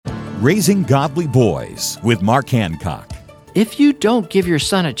Raising Godly Boys with Mark Hancock. If you don't give your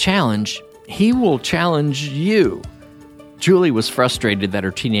son a challenge, he will challenge you. Julie was frustrated that her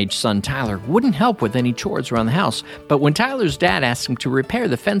teenage son Tyler wouldn't help with any chores around the house, but when Tyler's dad asked him to repair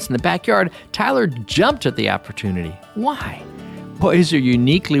the fence in the backyard, Tyler jumped at the opportunity. Why? Boys are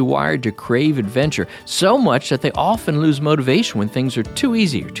uniquely wired to crave adventure, so much that they often lose motivation when things are too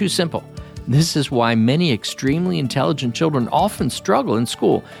easy or too simple. This is why many extremely intelligent children often struggle in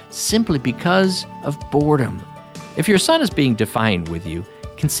school, simply because of boredom. If your son is being defiant with you,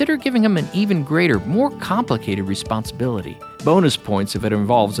 consider giving him an even greater, more complicated responsibility. Bonus points if it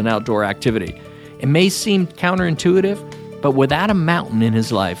involves an outdoor activity. It may seem counterintuitive, but without a mountain in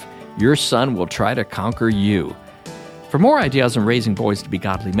his life, your son will try to conquer you. For more ideas on raising boys to be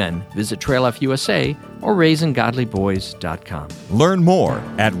godly men, visit Trail Life USA or raisinggodlyboys.com. Learn more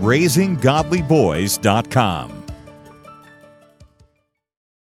at raisinggodlyboys.com.